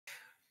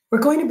We're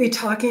going to be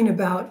talking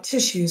about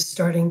tissues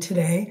starting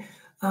today,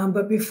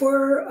 but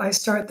before I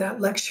start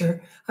that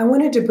lecture, I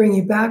wanted to bring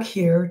you back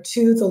here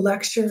to the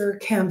lecture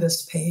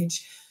Canvas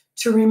page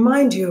to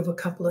remind you of a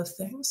couple of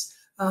things.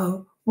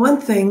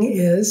 One thing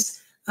is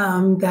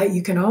that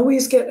you can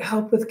always get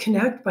help with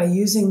Connect by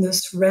using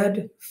this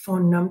red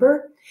phone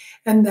number,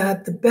 and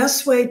that the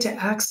best way to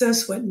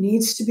access what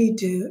needs to be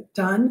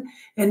done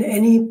in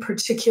any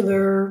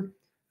particular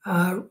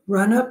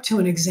run-up to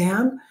an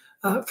exam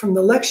from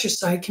the lecture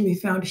site can be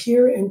found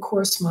here in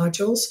course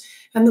modules,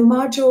 and the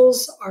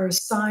modules are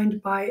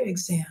assigned by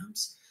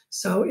exams.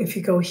 So if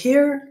you go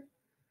here,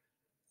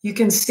 you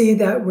can see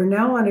that we're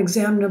now on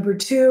exam number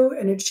 2,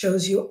 and it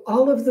shows you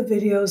all of the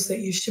videos that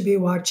you should be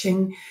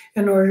watching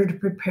in order to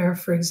prepare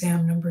for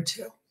exam number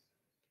 2.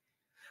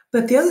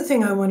 But the other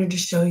thing I wanted to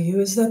show you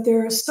is that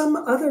there are some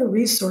other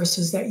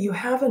resources that you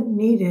haven't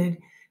needed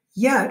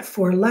yet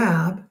for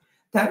lab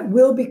that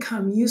will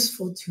become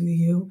useful to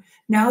you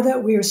now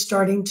that we are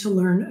starting to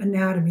learn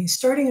anatomy.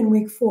 Starting in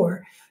week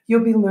 4,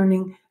 you'll be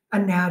learning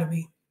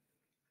anatomy.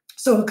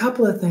 So a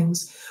couple of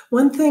things.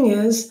 One thing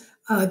is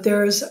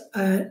there's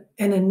an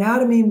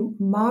anatomy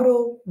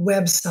model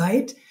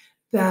website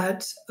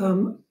that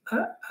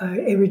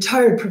a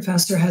retired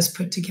professor has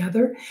put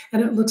together,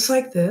 and it looks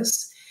like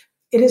this.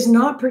 It is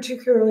not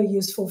particularly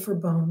useful for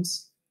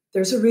bones.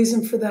 There's a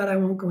reason for that. I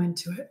won't go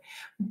into it.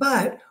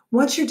 But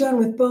once you're done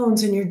with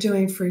bones and you're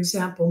doing, for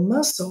example,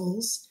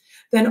 muscles,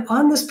 then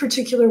on this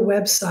particular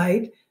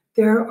website,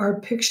 there are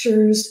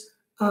pictures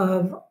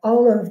of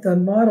all of the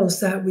models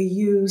that we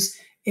use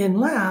in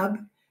lab.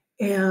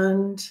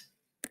 And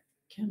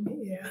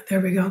there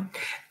we go.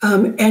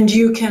 And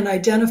you can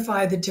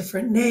identify the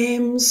different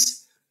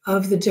names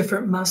of the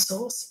different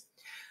muscles.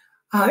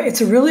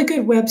 It's a really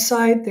good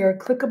website. There are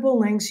clickable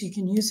links. You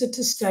can use it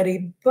to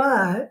study,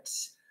 but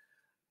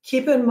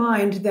keep in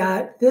mind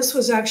that this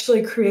was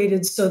actually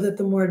created so that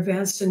the more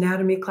advanced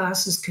anatomy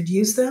classes could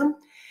use them.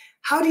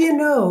 How do you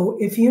know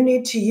if you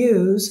need to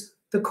use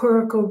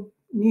you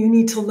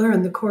need to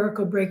learn the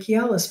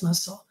coracobrachialis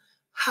muscle?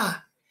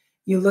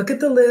 You look at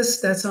the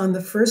list that's on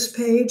the first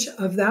page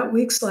of that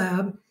week's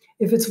lab.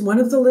 If it's one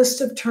of the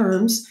list of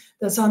terms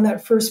that's on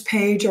that first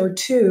page or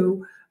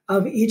 2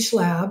 of each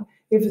lab,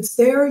 if it's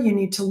there, you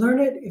need to learn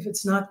it. If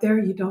it's not there,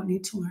 you don't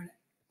need to learn it.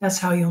 That's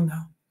how you'll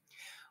know.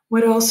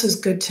 What else is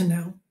good to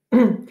know?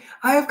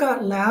 I have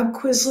got lab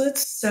Quizlets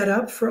set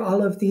up for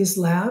all of these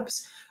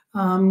labs.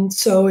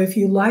 So if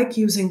you like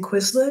using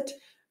Quizlet,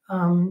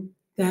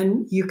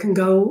 then you can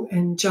go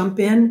and jump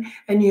in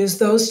and use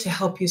those to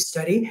help you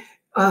study.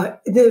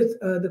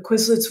 The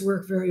Quizlets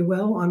work very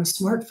well on a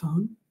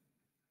smartphone.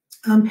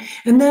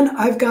 And then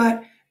I've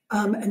got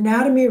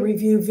anatomy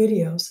review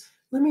videos.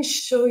 Let me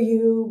show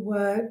you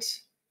what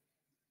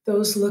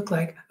those look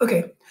like.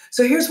 Okay,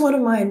 so here's one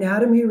of my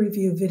anatomy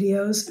review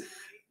videos.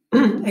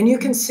 And you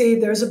can see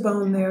there's a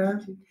bone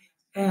there.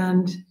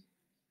 And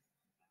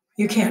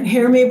you can't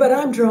hear me, but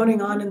I'm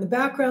droning on in the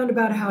background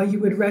about how you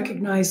would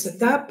recognize that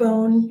that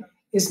bone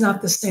is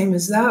not the same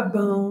as that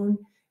bone,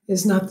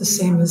 is not the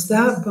same as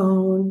that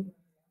bone,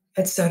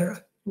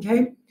 etc.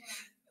 Okay?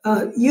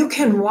 You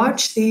can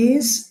watch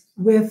these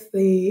with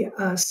the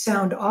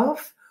sound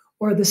off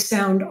or the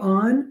sound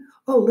on.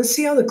 Oh, let's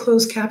see how the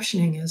closed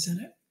captioning is in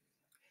it.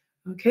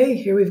 Okay,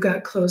 here we've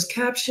got closed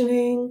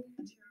captioning.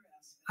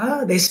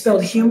 They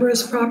spelled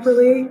humerus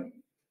properly.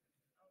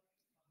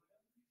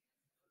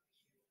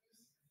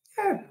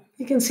 Yeah,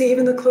 you can see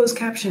even the closed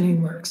captioning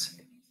works.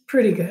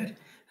 Pretty good.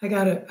 I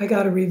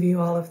gotta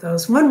review all of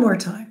those one more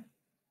time.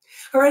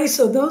 Alrighty,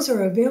 so those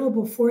are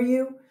available for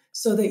you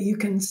so that you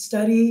can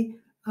study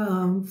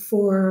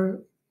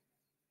for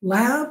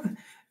lab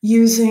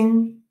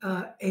using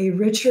a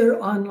richer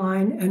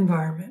online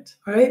environment.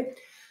 All right.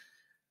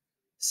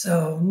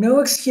 So no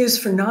excuse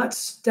for not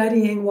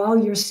studying while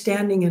you're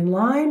standing in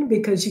line,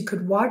 because you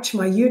could watch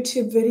my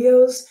YouTube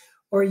videos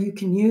or you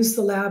can use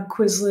the lab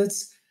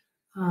Quizlets,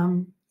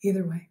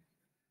 either way.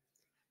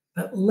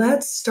 But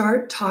let's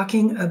start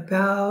talking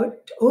about,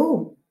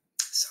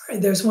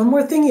 there's one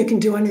more thing you can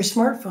do on your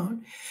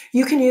smartphone.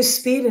 You can use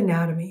Speed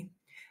Anatomy.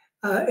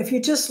 If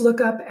you just look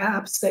up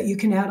apps that you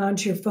can add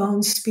onto your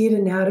phone, Speed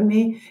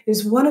Anatomy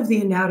is one of the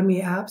anatomy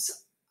apps.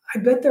 I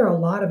bet there are a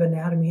lot of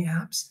anatomy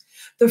apps.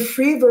 The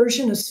free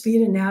version of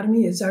Speed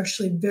Anatomy is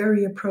actually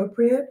very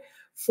appropriate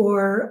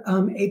for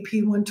AP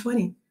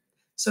 120.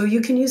 So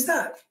you can use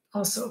that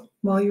also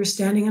while you're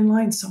standing in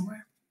line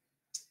somewhere.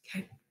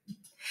 Okay.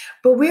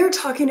 But we're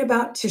talking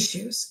about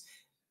tissues.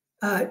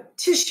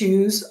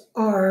 Tissues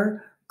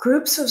are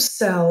groups of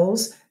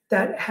cells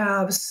that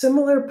have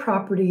similar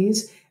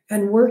properties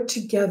and work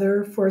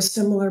together for a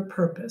similar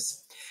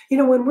purpose. You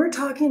know, when we're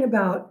talking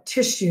about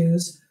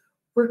tissues,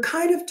 we're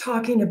kind of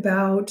talking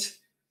about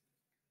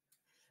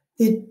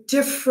the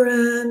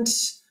different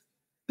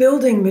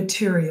building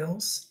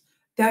materials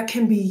that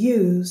can be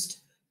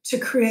used to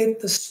create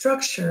the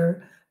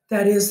structure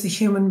that is the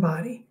human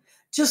body.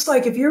 Just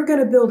like if you're going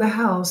to build a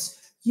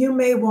house, you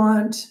may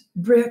want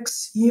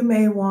bricks, you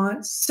may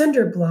want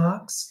cinder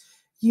blocks,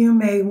 You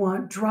may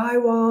want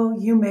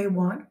drywall. You may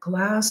want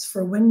glass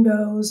for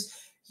windows.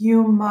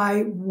 You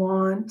might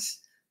want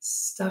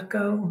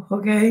stucco,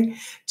 okay?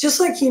 Just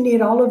like you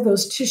need all of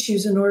those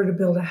tissues in order to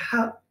build a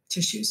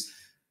house,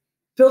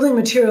 building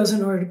materials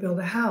in order to build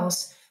a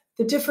house,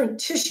 the different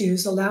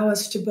tissues allow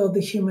us to build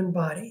the human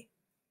body.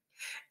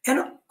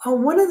 And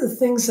one of the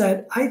things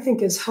that I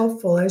think is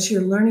helpful as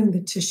you're learning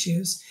the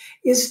tissues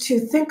is to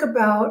think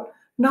about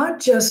not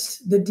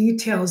just the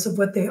details of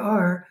what they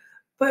are,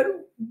 but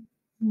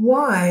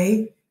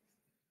why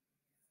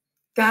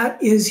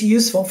that is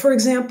useful. For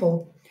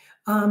example,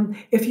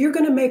 if you're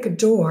going to make a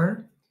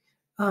door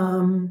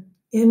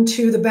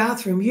into the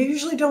bathroom, you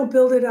usually don't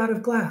build it out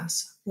of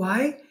glass.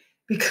 Why?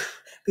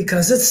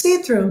 Because it's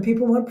see-through and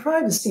people want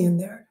privacy in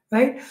there,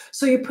 right?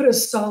 So you put a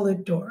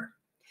solid door.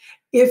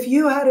 If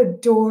you had a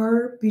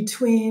door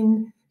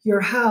between your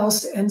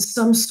house and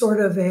some sort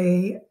of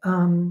a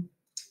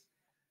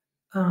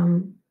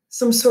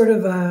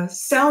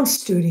sound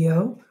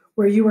studio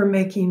where you were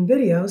making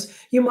videos,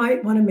 you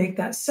might want to make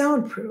that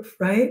soundproof,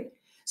 right?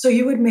 So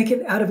you would make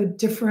it out of a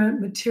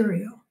different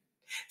material.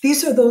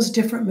 These are those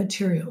different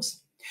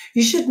materials.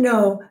 You should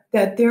know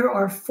that there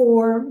are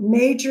four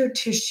major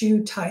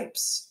tissue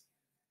types.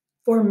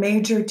 We're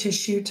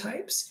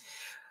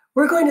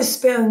going to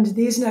spend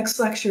these next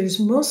lectures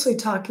mostly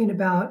talking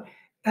about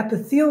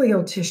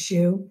epithelial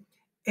tissue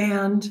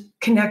and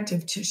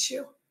connective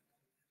tissue.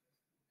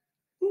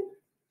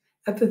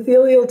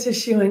 Epithelial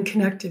tissue and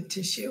connective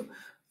tissue.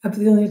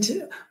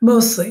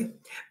 Mostly,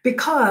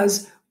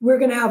 because we're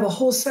going to have a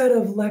whole set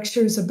of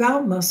lectures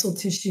about muscle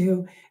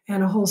tissue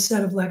and a whole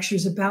set of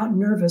lectures about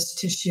nervous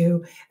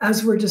tissue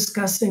as we're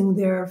discussing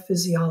their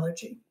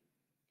physiology.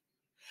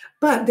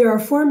 But there are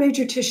four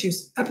major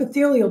tissues,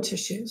 epithelial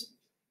tissues.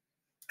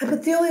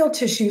 Epithelial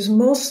tissues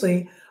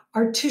mostly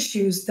are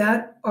tissues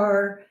that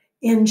are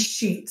in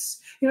sheets.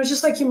 You know,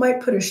 just like you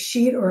might put a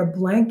sheet or a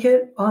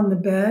blanket on the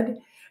bed,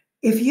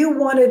 if you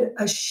wanted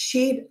a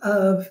sheet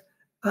of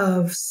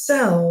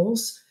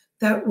cells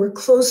that were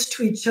close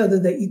to each other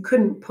that you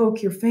couldn't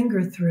poke your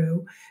finger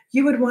through,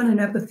 you would want an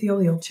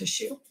epithelial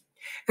tissue.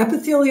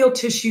 Epithelial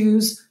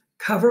tissues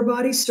cover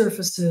body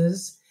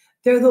surfaces.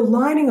 They're the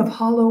lining of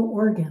hollow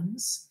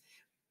organs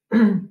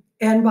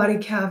and body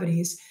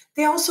cavities.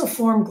 They also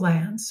form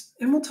glands,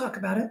 and we'll talk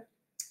about it.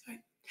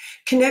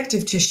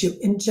 Connective tissue,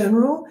 in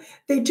general,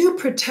 they do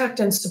protect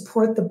and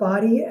support the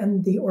body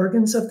and the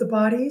organs of the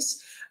body,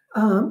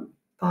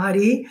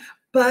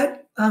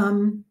 but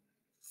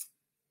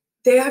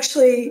they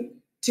actually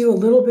do a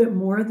little bit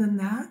more than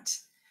that.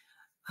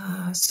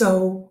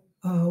 So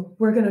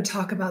we're going to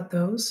talk about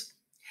those.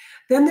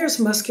 Then there's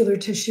muscular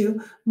tissue.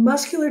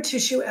 Muscular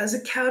tissue as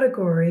a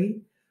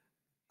category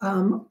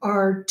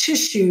are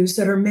tissues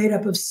that are made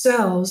up of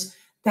cells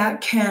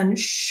that can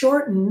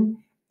shorten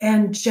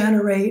and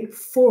generate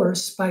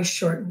force by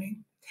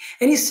shortening.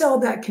 Any cell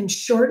that can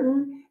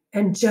shorten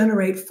and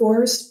generate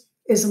force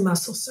is a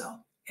muscle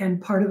cell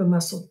and part of a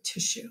muscle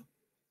tissue.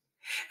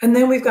 And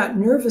then we've got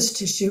nervous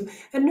tissue.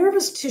 And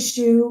nervous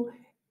tissue,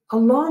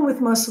 along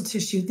with muscle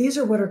tissue, these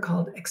are what are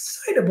called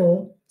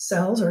excitable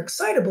cells or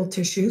excitable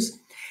tissues.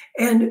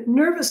 And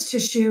nervous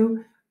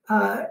tissue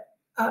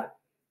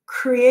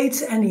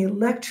creates an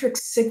electric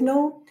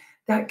signal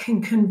that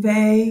can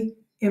convey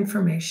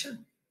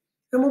information.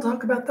 And we'll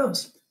talk about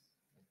those.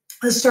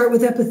 Let's start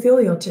with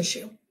epithelial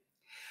tissue.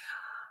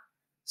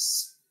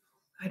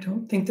 I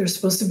don't think they're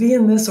supposed to be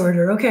in this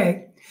order.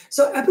 Okay.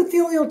 So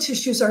epithelial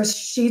tissues are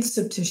sheets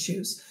of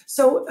tissues.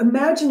 So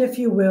imagine, if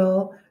you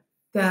will,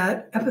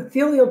 that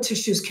epithelial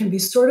tissues can be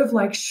sort of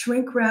like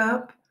shrink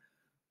wrap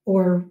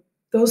or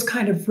those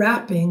kind of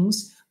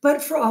wrappings,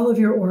 but for all of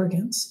your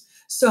organs.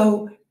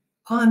 So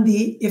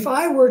if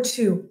I were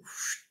to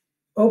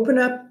open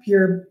up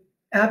your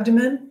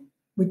abdomen,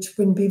 which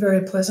wouldn't be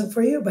very pleasant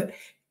for you, but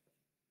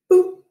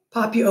boop,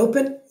 pop you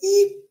open,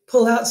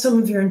 pull out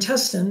some of your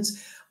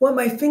intestines. What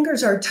my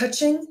fingers are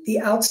touching, the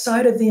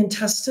outside of the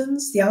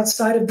intestines, the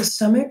outside of the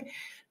stomach,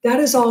 that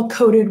is all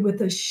coated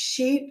with a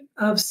sheet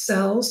of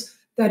cells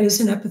that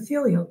is an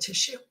epithelial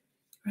tissue,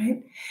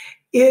 right?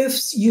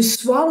 If you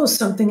swallow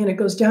something and it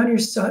goes down your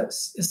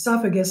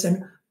esophagus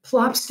and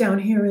plops down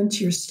here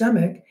into your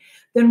stomach,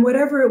 then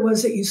whatever it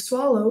was that you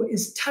swallow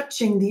is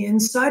touching the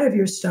inside of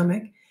your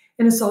stomach,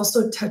 and it's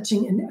also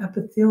touching an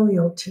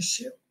epithelial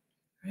tissue,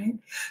 right?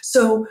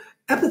 So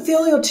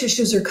epithelial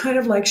tissues are kind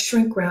of like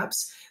shrink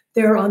wraps.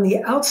 They're on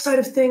the outside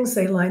of things.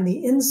 They line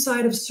the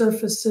inside of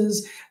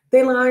surfaces.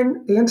 They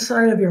line the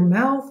inside of your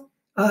mouth,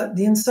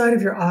 the inside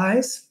of your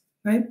eyes,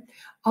 right?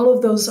 All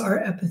of those are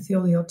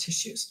epithelial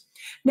tissues.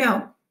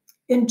 Now,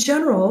 in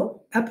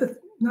general,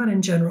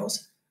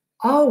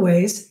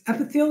 always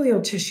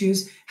epithelial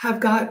tissues have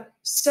got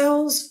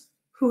cells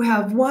who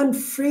have one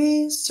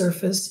free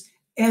surface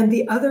and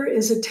the other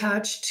is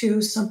attached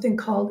to something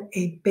called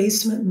a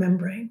basement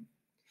membrane.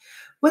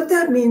 What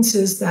that means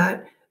is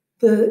that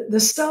the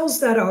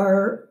cells that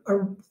are,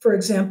 for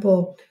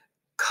example,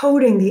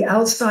 coating the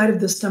outside of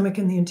the stomach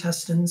and the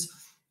intestines,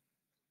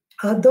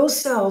 those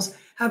cells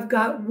have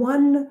got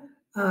one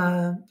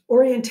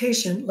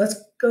orientation,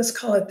 let's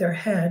call it their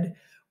head,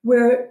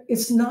 where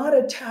it's not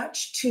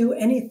attached to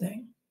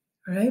anything,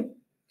 right?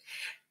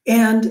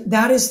 And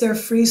that is their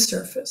free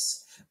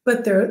surface.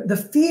 But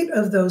the feet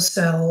of those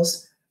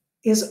cells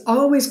is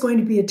always going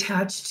to be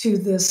attached to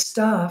this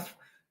stuff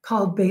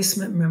called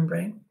basement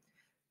membrane.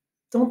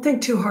 Don't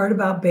think too hard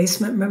about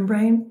basement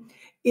membrane.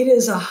 It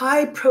is a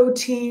high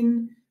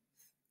protein,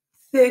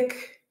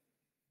 thick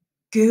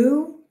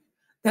goo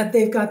that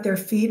they've got their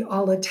feet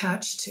all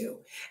attached to.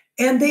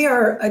 And they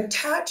are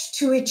attached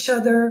to each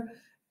other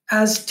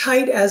as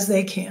tight as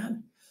they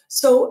can.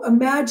 So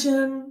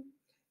imagine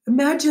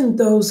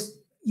those,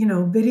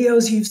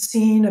 videos you've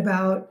seen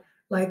about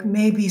like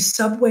maybe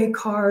subway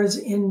cars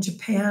in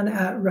Japan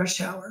at rush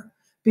hour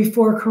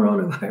before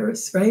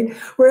coronavirus, right?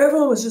 Where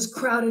everyone was just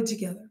crowded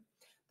together.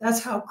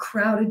 That's how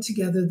crowded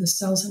together the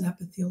cells and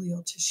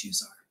epithelial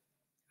tissues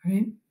are,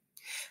 right?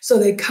 So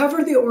they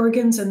cover the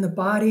organs and the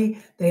body,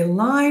 they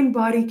line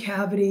body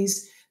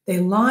cavities, they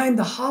line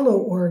the hollow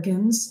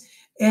organs,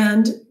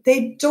 and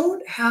they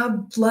don't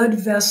have blood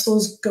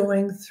vessels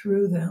going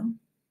through them.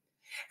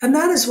 And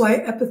that is why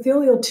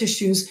epithelial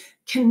tissues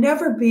can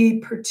never be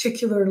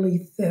particularly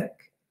thick,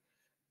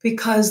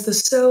 because the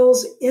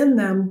cells in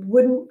them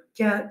wouldn't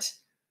get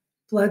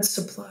blood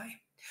supply.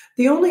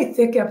 The only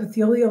thick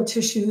epithelial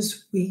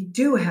tissues we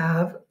do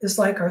have is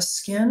like our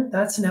skin.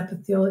 That's an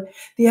epithelial.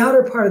 The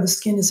outer part of the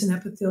skin is an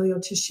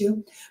epithelial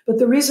tissue. But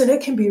the reason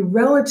it can be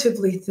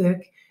relatively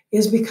thick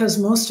is because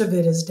most of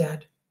it is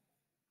dead.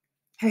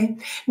 Okay.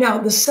 Now,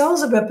 the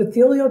cells of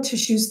epithelial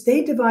tissues,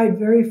 they divide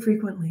very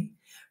frequently.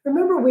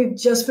 Remember, we've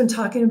just been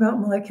talking about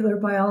molecular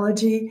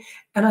biology,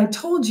 and I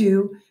told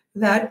you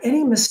that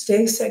any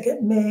mistakes that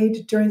get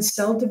made during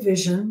cell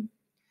division,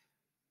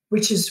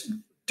 which is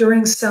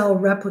during cell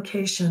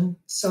replication,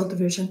 cell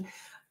division,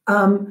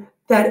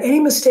 that any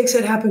mistakes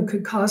that happen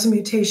could cause a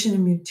mutation,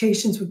 and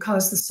mutations would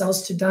cause the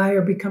cells to die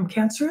or become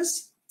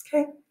cancerous.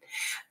 Okay.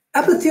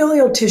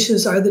 Epithelial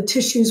tissues are the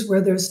tissues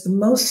where there's the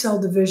most cell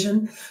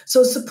division.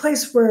 So it's the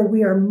place where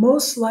we are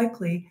most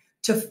likely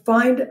to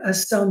find a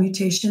cell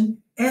mutation,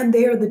 and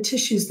they are the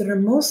tissues that are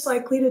most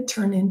likely to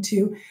turn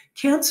into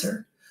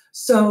cancer.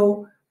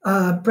 So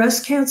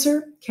breast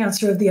cancer,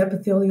 cancer of the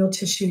epithelial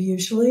tissue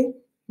usually,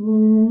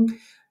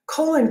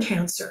 colon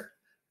cancer,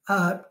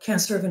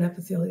 cancer of an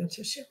epithelial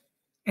tissue.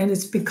 And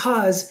it's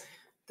because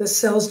the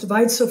cells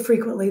divide so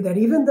frequently that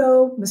even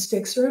though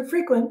mistakes are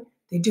infrequent,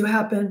 they do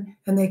happen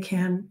and they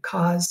can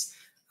cause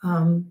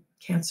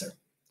cancer.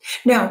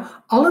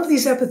 Now, all of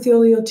these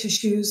epithelial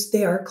tissues,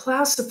 they are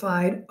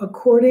classified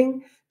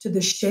according to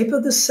the shape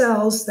of the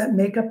cells that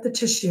make up the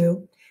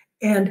tissue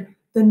and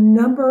the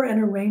number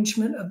and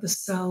arrangement of the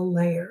cell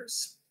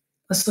layers.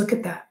 Let's look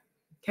at that,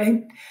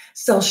 okay?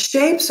 Cell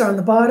shapes are on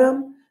the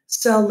bottom,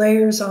 cell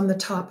layers on the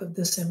top of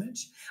this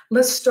image.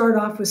 Let's start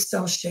off with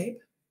cell shape.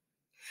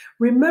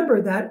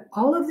 Remember that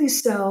all of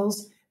these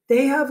cells,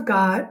 they have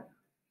got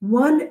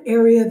one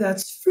area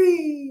that's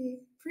free.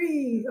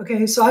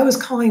 Okay, so I was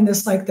calling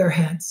this like their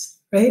heads,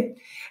 right?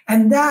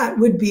 And that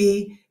would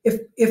be,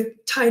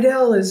 if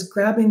Tidal is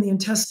grabbing the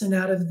intestine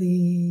out of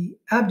the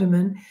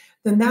abdomen,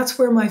 then that's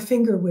where my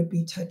finger would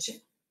be touching,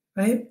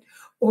 right?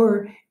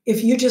 Or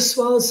if you just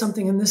swallowed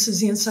something and this is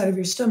the inside of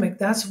your stomach,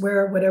 that's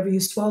where whatever you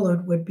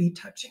swallowed would be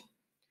touching.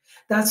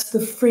 That's the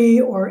free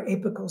or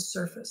apical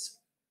surface.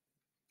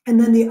 And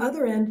then the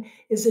other end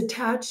is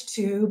attached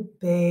to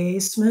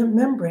basement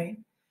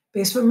membrane.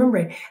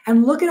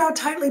 And look at how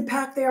tightly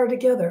packed they are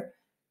together,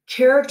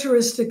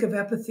 characteristic of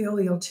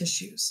epithelial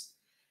tissues,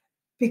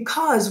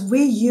 because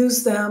we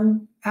use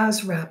them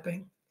as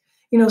wrapping.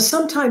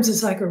 Sometimes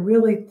it's like a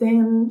really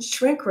thin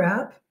shrink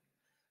wrap.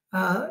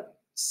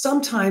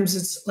 Sometimes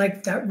it's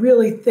like that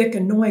really thick,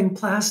 annoying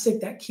plastic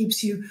that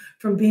keeps you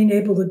from being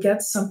able to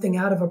get something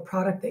out of a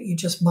product that you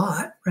just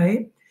bought,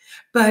 right?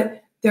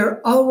 But they're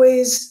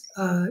always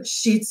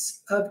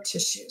sheets of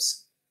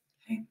tissues.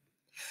 Okay?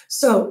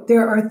 So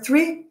there are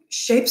three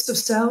shapes of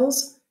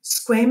cells.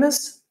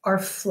 Squamous are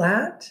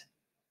flat,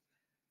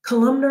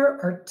 columnar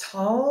are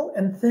tall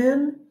and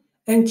thin,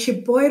 and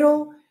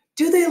cuboidal,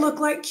 do they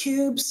look like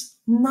cubes?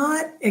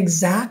 Not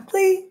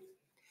exactly.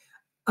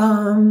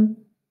 I'll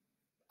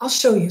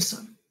show you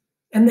some,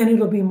 and then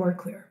it'll be more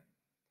clear.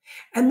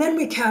 And then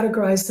we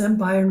categorize them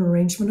by an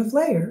arrangement of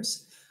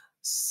layers.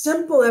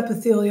 Simple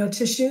epithelial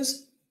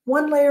tissues,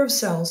 one layer of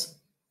cells,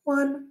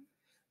 one.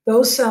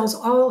 Those cells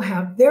all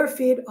have their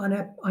feet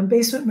on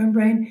basement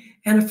membrane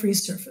and a free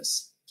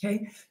surface,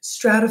 okay?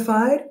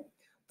 Stratified,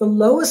 the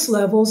lowest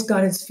levels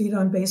got its feet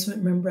on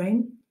basement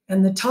membrane,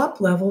 and the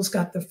top levels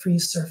got the free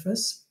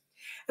surface.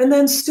 And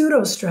then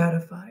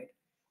pseudostratified.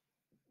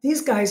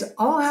 These guys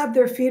all have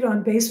their feet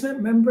on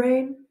basement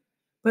membrane,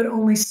 but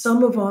only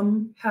some of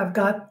them have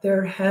got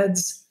their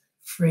heads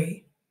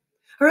free.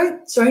 All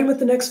right, starting with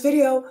the next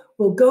video,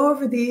 we'll go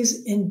over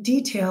these in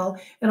detail,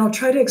 and I'll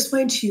try to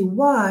explain to you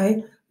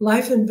why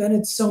life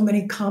invented so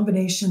many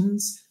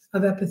combinations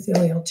of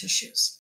epithelial tissues.